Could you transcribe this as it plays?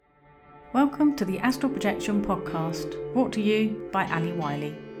Welcome to the Astral Projection podcast, brought to you by Ali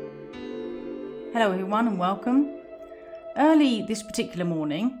Wiley. Hello everyone and welcome. Early this particular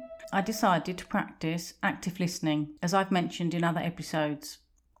morning, I decided to practice active listening, as I've mentioned in other episodes.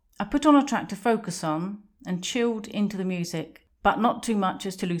 I put on a track to focus on and chilled into the music, but not too much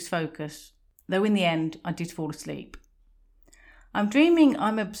as to lose focus, though in the end I did fall asleep. I'm dreaming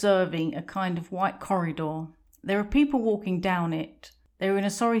I'm observing a kind of white corridor. There are people walking down it. They're in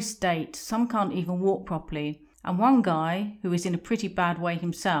a sorry state, some can't even walk properly, and one guy, who is in a pretty bad way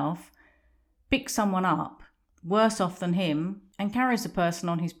himself, picks someone up, worse off than him, and carries the person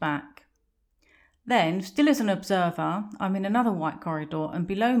on his back. Then, still as an observer, I'm in another white corridor, and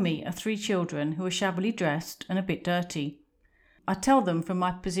below me are 3 children who are shabbily dressed and a bit dirty. I tell them from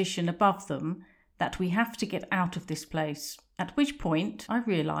my position above them that we have to get out of this place, at which point I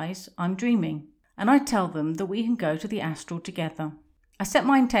realise I'm dreaming, and I tell them that we can go to the Astral together. I set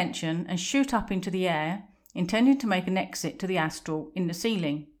my intention and shoot up into the air, intending to make an exit to the Astral in the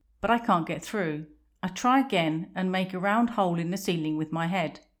ceiling, but I can't get through. I try again and make a round hole in the ceiling with my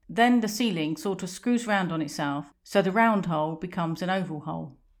head. Then the ceiling sort of screws round on itself, so the round hole becomes an oval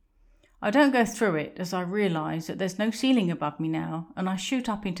hole. I don't go through it as I realise that there's no ceiling above me now, and I shoot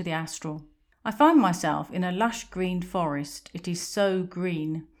up into the Astral. I find myself in a lush green forest. It is so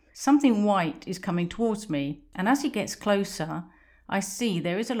green. Something white is coming towards me, and as it gets closer, I see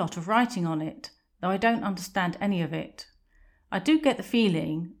there is a lot of writing on it, though I don't understand any of it. I do get the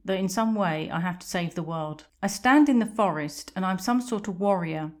feeling that in some way I have to save the world. I stand in the forest and I'm some sort of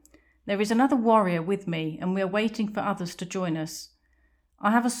warrior. There is another warrior with me and we are waiting for others to join us.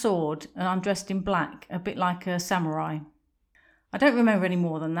 I have a sword and I'm dressed in black, a bit like a samurai. I don't remember any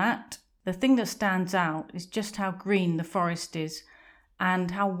more than that. The thing that stands out is just how green the forest is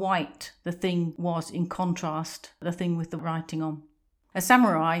and how white the thing was in contrast, the thing with the writing on. A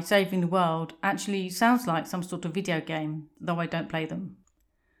samurai saving the world actually sounds like some sort of video game, though I don't play them.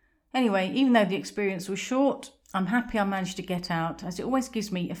 Anyway, even though the experience was short, I'm happy I managed to get out, as it always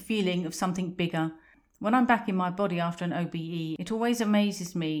gives me a feeling of something bigger. When I'm back in my body after an OBE, it always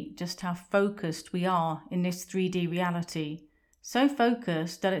amazes me just how focused we are in this 3D reality. So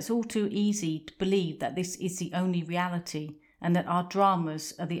focused that it's all too easy to believe that this is the only reality and that our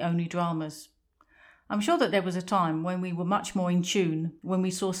dramas are the only dramas. I'm sure that there was a time when we were much more in tune, when we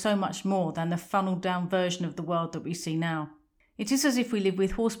saw so much more than the funneled down version of the world that we see now. It is as if we live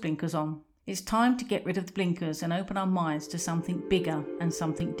with horse blinkers on. It's time to get rid of the blinkers and open our minds to something bigger and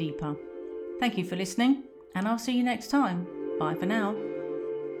something deeper. Thank you for listening, and I'll see you next time. Bye for now.